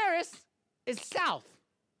 Machaerus is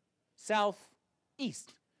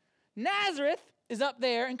southeast. Nazareth is up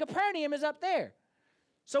there, and Capernaum is up there.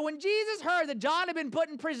 So when Jesus heard that John had been put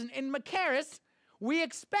in prison in Machaerus, we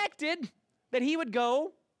expected that he would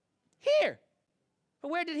go here. But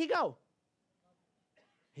where did he go?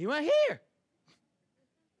 He went here.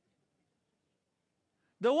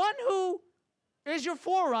 The one who is your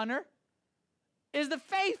forerunner, is the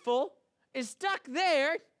faithful, is stuck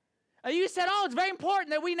there. And you said, oh, it's very important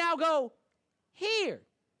that we now go here.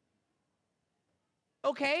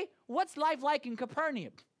 Okay, what's life like in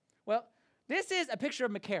Capernaum? Well, this is a picture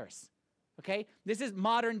of Machaerus. Okay, this is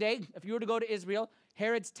modern day. If you were to go to Israel,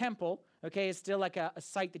 Herod's temple, okay, is still like a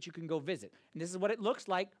site that you can go visit. And this is what it looks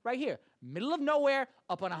like right here. Middle of nowhere,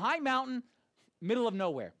 up on a high mountain, middle of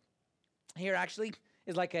nowhere. Here actually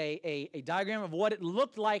is like a diagram of what it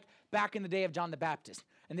looked like back in the day of John the Baptist.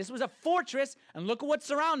 And this was a fortress, and look at what's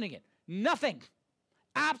surrounding it. Nothing.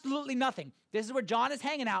 Absolutely nothing. This is where John is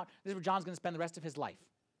hanging out. This is where John's going to spend the rest of his life.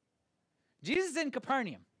 Jesus is in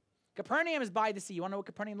Capernaum. Capernaum is by the sea. You want to know what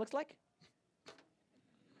Capernaum looks like?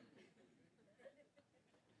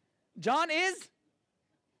 John is,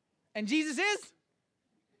 and Jesus is.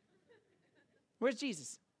 Where's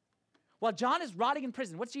Jesus? While John is rotting in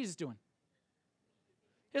prison, what's Jesus doing?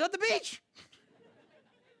 He's at the beach.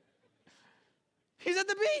 He's at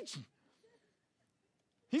the beach.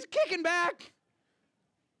 He's kicking back.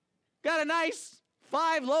 Got a nice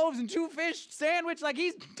 5 loaves and 2 fish sandwich. Like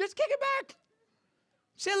he's just kicking back.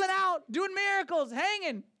 Chilling out, doing miracles,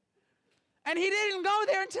 hanging. And he didn't go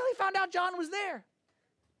there until he found out John was there.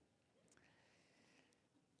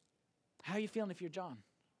 How are you feeling if you're John?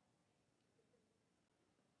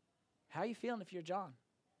 How are you feeling if you're John?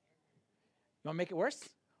 You want to make it worse?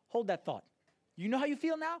 Hold that thought. You know how you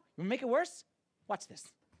feel now? You want to make it worse? Watch this.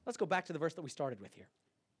 Let's go back to the verse that we started with here.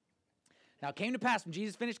 Now it came to pass when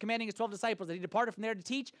Jesus finished commanding his 12 disciples that he departed from there to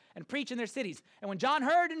teach and preach in their cities. And when John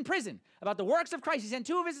heard in prison about the works of Christ, he sent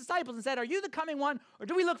 2 of his disciples and said, are you the coming one, or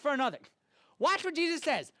do we look for another? Watch what Jesus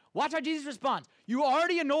says. Watch how Jesus responds. You are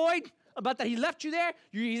already annoyed about that he left you there.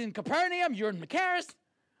 He's in Capernaum. You're in Machaerus.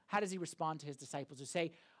 How does he respond to his disciples who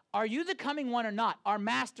say, are you the coming one or not? Our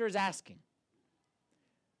master is asking.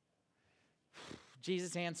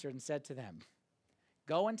 Jesus answered and said to them,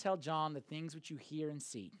 go and tell John the things which you hear and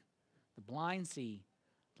see. The blind see,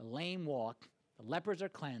 the lame walk, the lepers are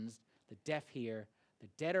cleansed, the deaf hear, the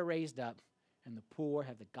dead are raised up, and the poor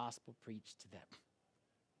have the gospel preached to them.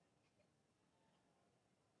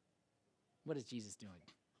 What is Jesus doing?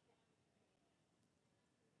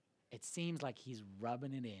 It seems like he's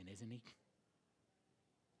rubbing it in, isn't he?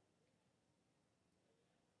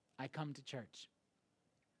 I come to church.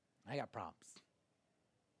 I got problems.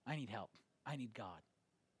 I need help. I need God.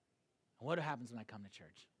 And what happens when I come to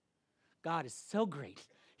church? God is so great.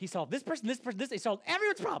 He solved this person, this person, this. He solved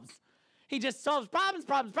everyone's problems. He just solves problems.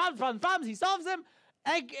 He solves them.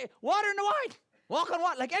 Like water in the wine. Walk on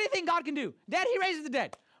water. Like anything God can do. Dead, he raises the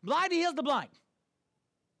dead. Blind, he heals the blind.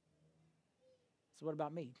 So what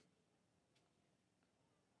about me?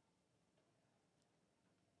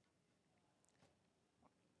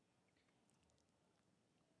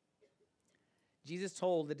 Jesus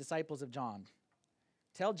told the disciples of John,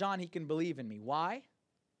 tell John he can believe in me. Why?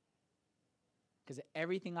 Because of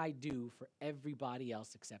everything I do for everybody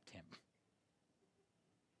else except him.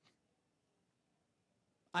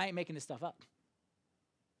 I ain't making this stuff up.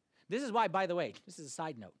 This is why, by the way, this is a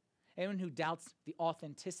side note. Anyone who doubts the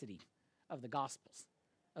authenticity of the Gospels,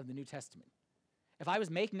 of the New Testament, if I was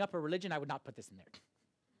making up a religion, I would not put this in there.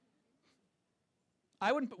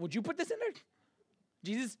 I wouldn't. Would you put this in there?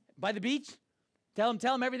 Jesus by the beach? Tell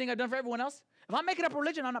him everything I've done for everyone else? If I'm making up a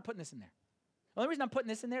religion, I'm not putting this in there. The only reason I'm putting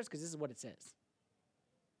this in there is because this is what it says.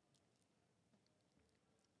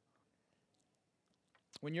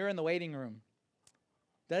 When you're in the waiting room,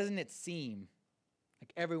 doesn't it seem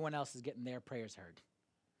like everyone else is getting their prayers heard?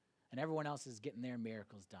 And everyone else is getting their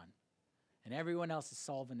miracles done? And everyone else is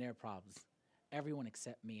solving their problems? Everyone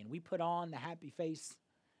except me. And we put on the happy face,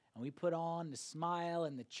 and we put on the smile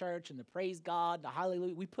and the church and the praise God, the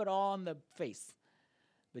hallelujah. We put on the face.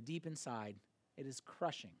 But deep inside, it is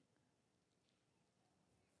crushing.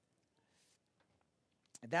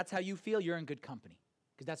 If that's how you feel, you're in good company,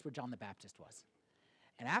 because that's where John the Baptist was.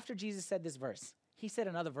 And after Jesus said this verse, he said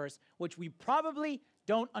another verse, which we probably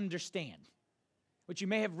don't understand, which you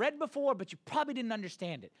may have read before, but you probably didn't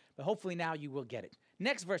understand it. But hopefully now you will get it.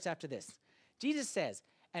 Next verse after this, Jesus says,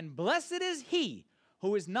 "And blessed is he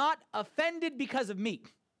who is not offended because of me."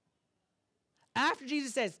 After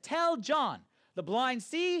Jesus says, "Tell John, the blind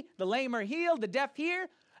see, the lame are healed, the deaf hear,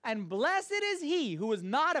 and blessed is he who is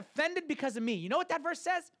not offended because of me." You know what that verse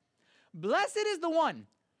says? Blessed is the one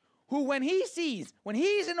who, when he sees, when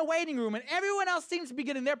he's in the waiting room and everyone else seems to be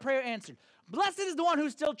getting their prayer answered, blessed is the one who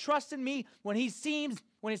still trusts in me when it seems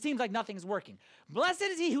like nothing's working. Blessed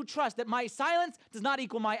is he who trusts that my silence does not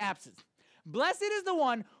equal my absence. Blessed is the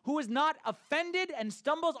one who is not offended and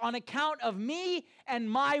stumbles on account of me and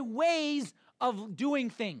my ways of doing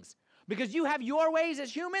things. Because you have your ways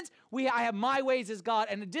as humans, I have my ways as God,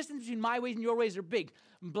 and the distance between my ways and your ways are big.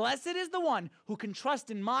 Blessed is the one who can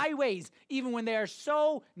trust in my ways, even when they are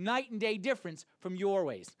so night and day different from your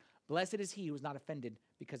ways. Blessed is he who is not offended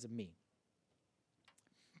because of me.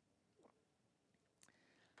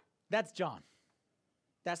 That's John.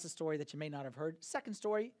 That's the story that you may not have heard. Second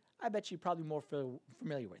story, I bet you're probably more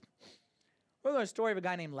familiar with. We're going to a story of a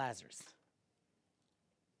guy named Lazarus.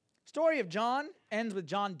 Story of John ends with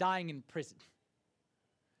John dying in prison.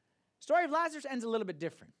 Story of Lazarus ends a little bit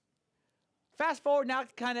different. Fast forward now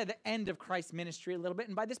to kind of the end of Christ's ministry a little bit,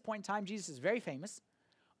 and by this point in time, Jesus is very famous.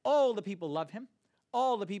 All the people love him.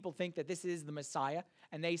 All the people think that this is the Messiah,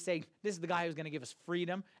 and they say, this is the guy who's going to give us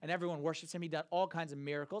freedom, and everyone worships him. He did all kinds of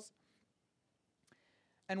miracles.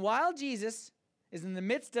 And while Jesus is in the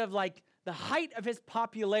midst of like the height of his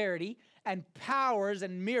popularity and powers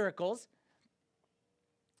and miracles,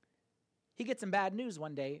 he gets some bad news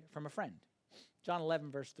one day from a friend. John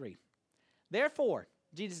 11, verse 3. Therefore,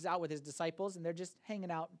 Jesus is out with his disciples, and they're just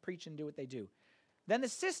hanging out and preaching and do what they do. Then the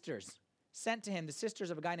sisters sent to him, the sisters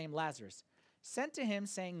of a guy named Lazarus, sent to him,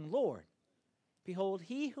 saying, Lord, behold,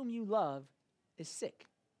 he whom you love is sick.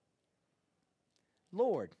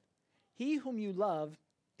 Lord, he whom you love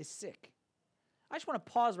is sick. I just want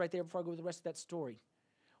to pause right there before I go with the rest of that story.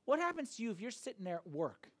 What happens to you if you're sitting there at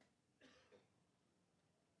work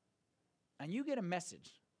and you get a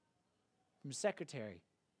message from a secretary,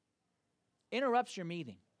 interrupts your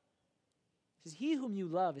meeting, says, he whom you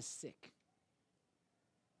love is sick?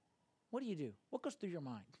 What do? What goes through your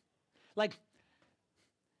mind? Like,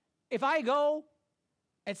 if I go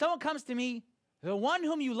and someone comes to me, the one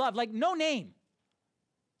whom you love, like no name.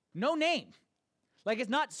 Like it's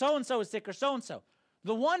not so-and-so is sick or so-and-so.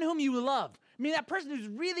 The one whom you love. I mean, that person who's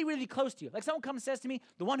really, really close to you. Like someone comes and says to me,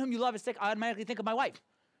 the one whom you love is sick, I automatically think of my wife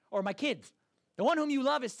or my kids. The one whom you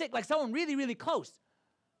love is sick, like someone really, really close.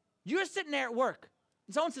 You're sitting there at work,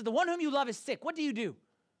 and someone says, the one whom you love is sick. What do you do?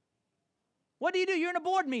 What do? You're in a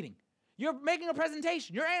board meeting. You're making a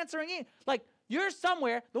presentation. You're answering in. Like, you're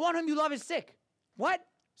somewhere. The one whom you love is sick. What?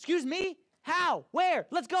 Excuse me? How? Where?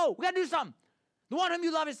 Let's go. We got to do something. The one whom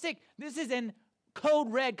you love is sick. This is in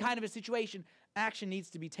code red kind of a situation. Action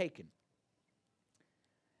needs to be taken.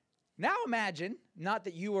 Now imagine, not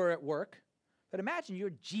that you were at work, but imagine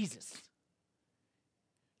you're Jesus.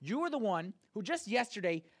 You were the one who just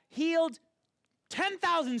yesterday healed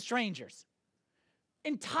 10,000 strangers.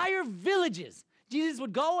 Entire villages. Jesus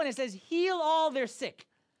would go and it says, heal all their sick.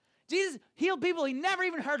 Jesus healed people he never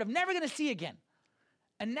even heard of, never going to see again.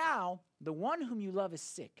 And now, the one whom you love is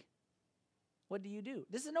sick. What do?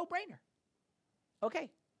 This is a no-brainer. Okay,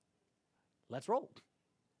 let's roll.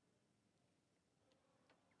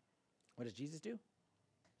 What does Jesus do?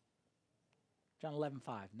 John 11:5.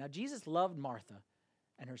 Now Jesus loved Martha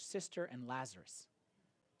and her sister and Lazarus.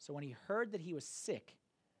 So when he heard that he was sick,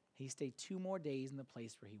 he stayed 2 more days in the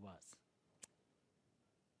place where he was.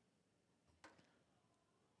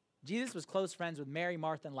 Jesus was close friends with Mary,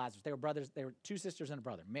 Martha, and Lazarus. They were brothers. They were 2 sisters and a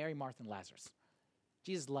brother, Mary, Martha, and Lazarus.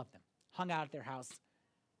 Jesus loved them, hung out at their house.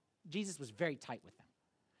 Jesus was very tight with them.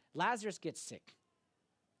 Lazarus gets sick,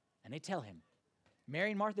 and they tell him,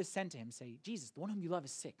 Mary and Martha send to him, say, Jesus, the one whom you love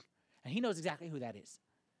is sick. And he knows exactly who that is.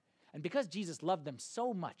 And because Jesus loved them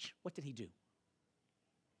so much, what did he do?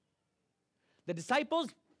 The disciples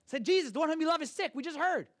said, Jesus, the one whom you love is sick. We just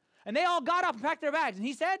heard. And they all got up and packed their bags. And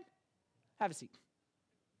he said, have a seat.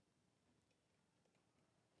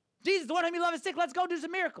 Jesus, the one whom you love is sick. Let's go do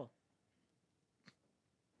some miracle.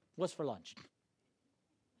 What's for lunch?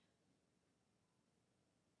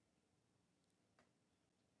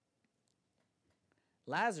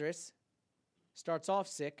 Lazarus starts off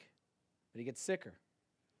sick, but he gets sicker,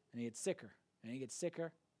 and he gets sicker, and he gets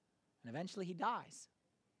sicker, and eventually he dies.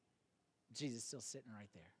 Jesus is still sitting right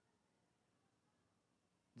there.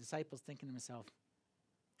 The disciples thinking to himself,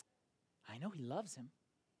 I know he loves him.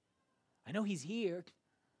 I know he's here.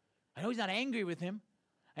 I know he's not angry with him.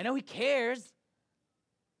 I know he cares.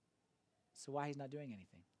 So why he's not doing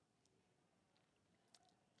anything?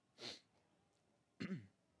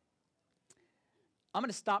 I'm going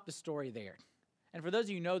to stop the story there. And for those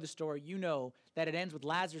of you who know the story, you know that it ends with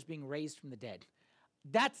Lazarus being raised from the dead.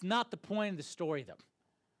 That's not the point of the story, though.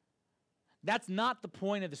 That's not the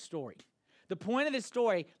point of the story. The point of this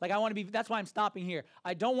story, that's why I'm stopping here.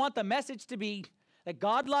 I don't want the message to be that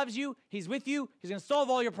God loves you, he's with you, he's going to solve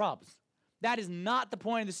all your problems. That is not the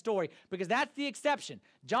point of the story, because that's the exception.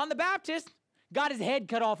 John the Baptist got his head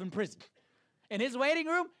cut off in prison. In his waiting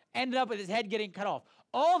room, ended up with his head getting cut off.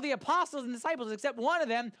 All the apostles and disciples, except one of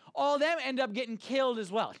them, all of them end up getting killed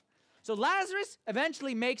as well. So Lazarus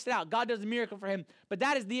eventually makes it out. God does a miracle for him, but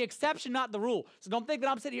that is the exception, not the rule. So don't think that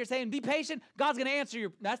I'm sitting here saying, be patient, God's going to answer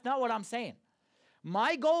you. That's not what I'm saying.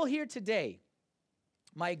 My goal here today,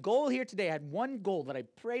 I had one goal that I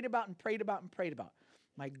prayed about and prayed about and prayed about.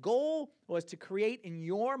 My goal was to create in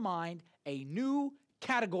your mind a new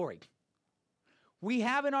category. We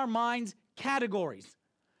have in our minds categories,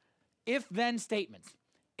 if-then statements.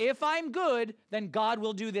 If I'm good, then God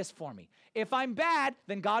will do this for me. If I'm bad,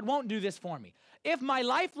 then God won't do this for me. If my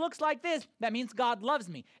life looks like this, that means God loves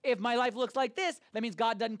me. If my life looks like this, that means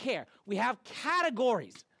God doesn't care. We have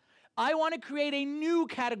categories. I want to create a new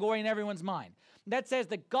category in everyone's mind that says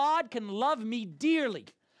that God can love me dearly,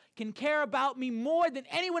 can care about me more than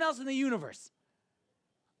anyone else in the universe,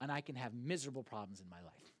 and I can have miserable problems in my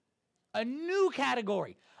life. A new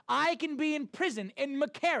category. I can be in prison in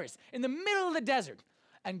Machaerus, in the middle of the desert,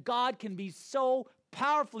 and God can be so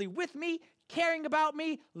powerfully with me, caring about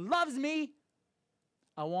me, loves me.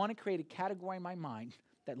 I want to create a category in my mind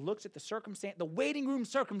that looks at the waiting room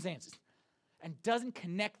circumstances, and doesn't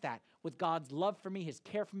connect that with God's love for me, his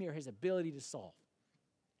care for me, or his ability to solve.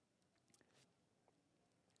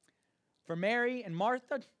 For Mary and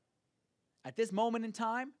Martha, at this moment in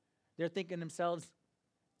time, they're thinking to themselves,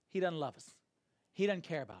 he doesn't love us. He doesn't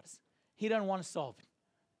care about us. He doesn't want to solve it.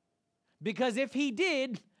 Because if he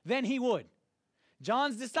did, then he would.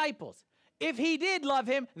 John's disciples, if he did love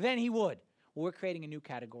him, then he would. Well, we're creating a new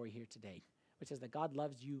category here today, which is that God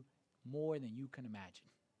loves you more than you can imagine.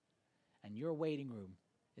 And your waiting room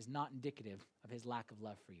is not indicative of his lack of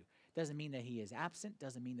love for you. It doesn't mean that he is absent,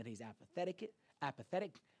 doesn't mean that he's apathetic.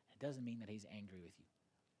 It doesn't mean that he's angry with you.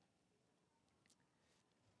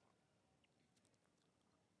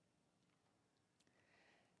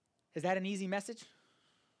 Is that an easy message?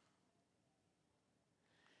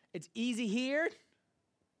 It's easy here.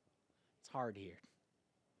 It's hard here.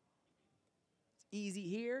 It's easy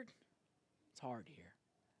here. It's hard here.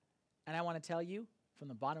 And I want to tell you, from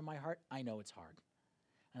the bottom of my heart, I know it's hard.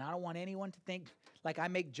 And I don't want anyone to think like I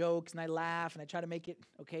make jokes and I laugh and I try to make it,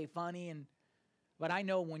 funny. But I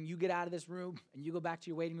know when you get out of this room and you go back to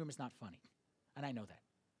your waiting room, it's not funny. And I know that.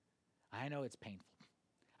 I know it's painful.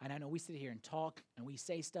 And I know we sit here and talk and we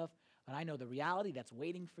say stuff, and I know the reality that's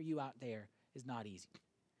waiting for you out there is not easy.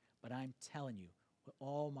 But I'm telling you with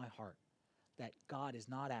all my heart that God is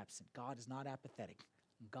not absent. God is not apathetic.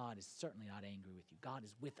 And God is certainly not angry with you. God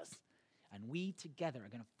is with us. And we together are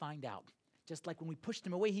going to find out. Just like when we pushed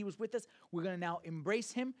him away, he was with us. We're going to now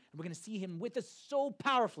embrace him, and we're going to see him with us so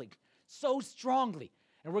powerfully, so strongly.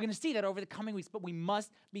 And we're going to see that over the coming weeks. But we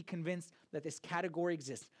must be convinced that this category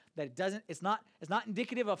exists. That it's not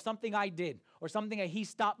indicative of something I did or something that he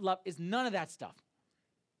stopped love. It's none of that stuff.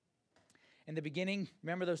 In the beginning,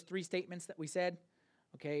 remember those 3 statements that we said?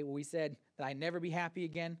 We said that I'd never be happy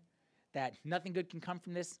again, that nothing good can come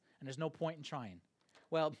from this, and there's no point in trying.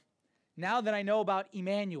 Well, now that I know about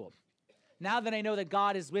Emmanuel, now that I know that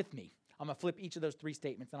God is with me, I'm going to flip each of those 3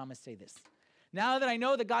 statements, and I'm going to say this. Now that I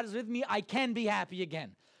know that God is with me, I can be happy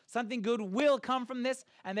again. Something good will come from this,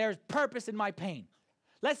 and there's purpose in my pain.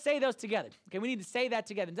 Let's say those together. Okay, we need to say that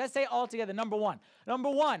together. Let's say it all together. Number one. Number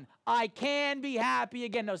one, I can be happy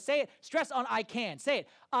again. No, say it. Stress on I can. Say it.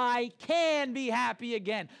 I can be happy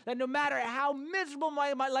again. That no matter how miserable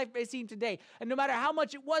my life may seem today, and no matter how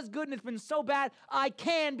much it was good and it's been so bad, I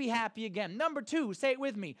can be happy again. Number two, say it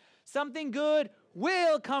with me. Something good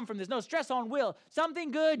will come from this. No, stress on will.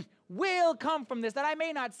 Something good will come from this. That I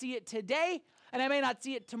may not see it today, and I may not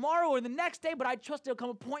see it tomorrow or the next day, but I trust there'll come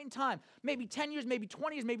a point in time, maybe 10 years, maybe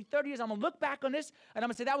 20 years, maybe 30 years, I'm going to look back on this, and I'm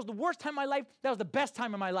going to say that was the worst time of my life, that was the best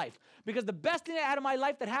time of my life. Because the best thing out of my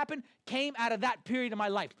life that happened came out of that period of my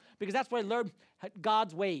life. Because that's where I learned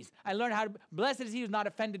God's ways. I learned how to, blessed is he who's not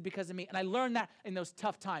offended because of me. And I learned that in those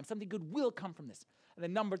tough times. Something good will come from this. And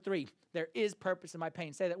then number three, there is purpose in my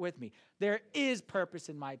pain. Say that with me. There is purpose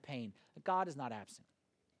in my pain. God is not absent.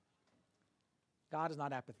 God is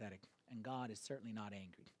not apathetic. And God is certainly not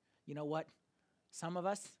angry. You know what? Some of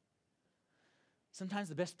us, sometimes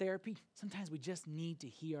the best therapy, sometimes we just need to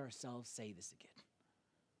hear ourselves say this again.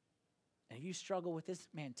 And if you struggle with this,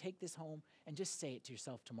 man, take this home and just say it to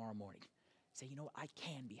yourself tomorrow morning. Say, you know what? I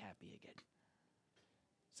can be happy again.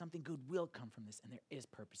 Something good will come from this, and there is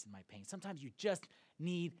purpose in my pain. Sometimes you just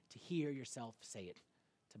need to hear yourself say it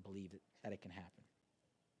to believe that it can happen.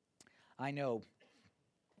 I know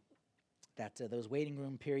that those waiting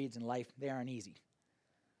room periods in life, they aren't easy.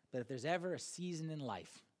 But if there's ever a season in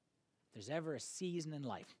life, where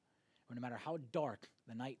no matter how dark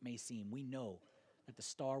the night may seem, we know that the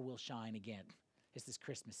star will shine again. It's this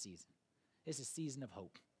Christmas season. It's a season of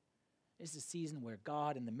hope. It's a season where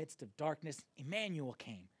God, in the midst of darkness, Emmanuel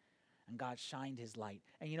came, and God shined his light.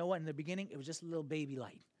 And you know what? In the beginning, it was just a little baby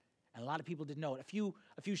light. And a lot of people didn't know it.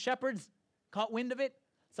 A few shepherds caught wind of it,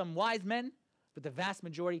 some wise men, but the vast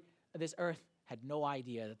majority of this earth had no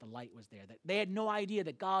idea that the light was there. That they had no idea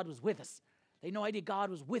that God was with us. They had no idea God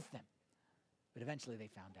was with them. But eventually they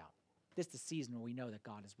found out. This is the season where we know that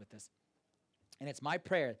God is with us. And it's my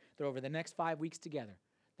prayer that over the next 5 weeks together,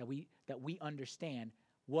 that we understand,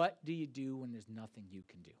 what do you do when there's nothing you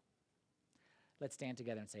can do? Let's stand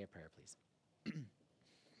together and say a prayer, please.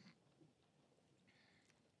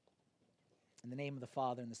 In the name of the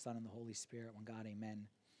Father, and the Son, and the Holy Spirit, one God, amen.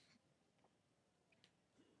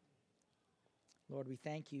 Lord, we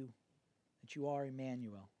thank you that you are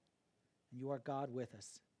Emmanuel, and you are God with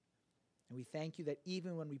us. And we thank you that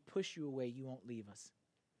even when we push you away, you won't leave us.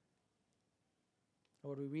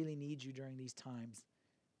 Lord, we really need you during these times.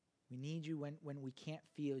 We need you when we can't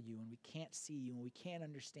feel you, and we can't see you, and we can't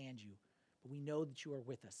understand you. But we know that you are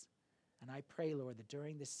with us. And I pray, Lord, that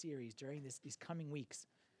during this series, during these coming weeks,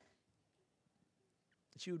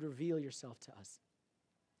 that you would reveal yourself to us.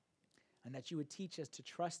 And that you would teach us to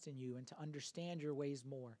trust in you and to understand your ways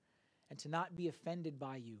more, and to not be offended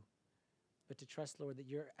by you, but to trust, Lord, that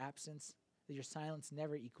your absence, that your silence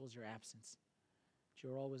never equals your absence. That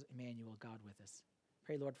you are always Emmanuel, God with us.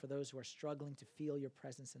 Pray, Lord, for those who are struggling to feel your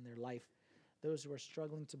presence in their life, those who are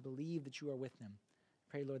struggling to believe that you are with them.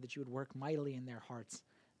 Pray, Lord, that you would work mightily in their hearts,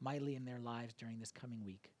 mightily in their lives during this coming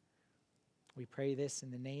week. We pray this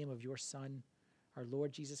in the name of your Son, our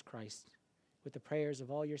Lord Jesus Christ, with the prayers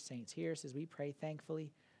of all your saints. Hear us as we pray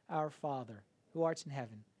thankfully. Our Father, who art in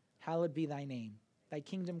heaven, hallowed be thy name. Thy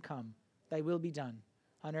kingdom come, thy will be done,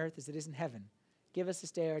 on earth as it is in heaven. Give us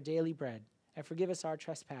this day our daily bread, and forgive us our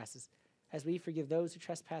trespasses, as we forgive those who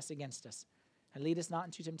trespass against us. And lead us not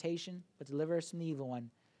into temptation, but deliver us from the evil one.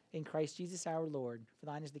 In Christ Jesus our Lord, for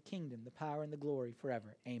thine is the kingdom, the power, and the glory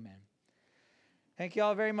forever. Amen. Thank you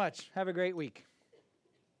all very much. Have a great week.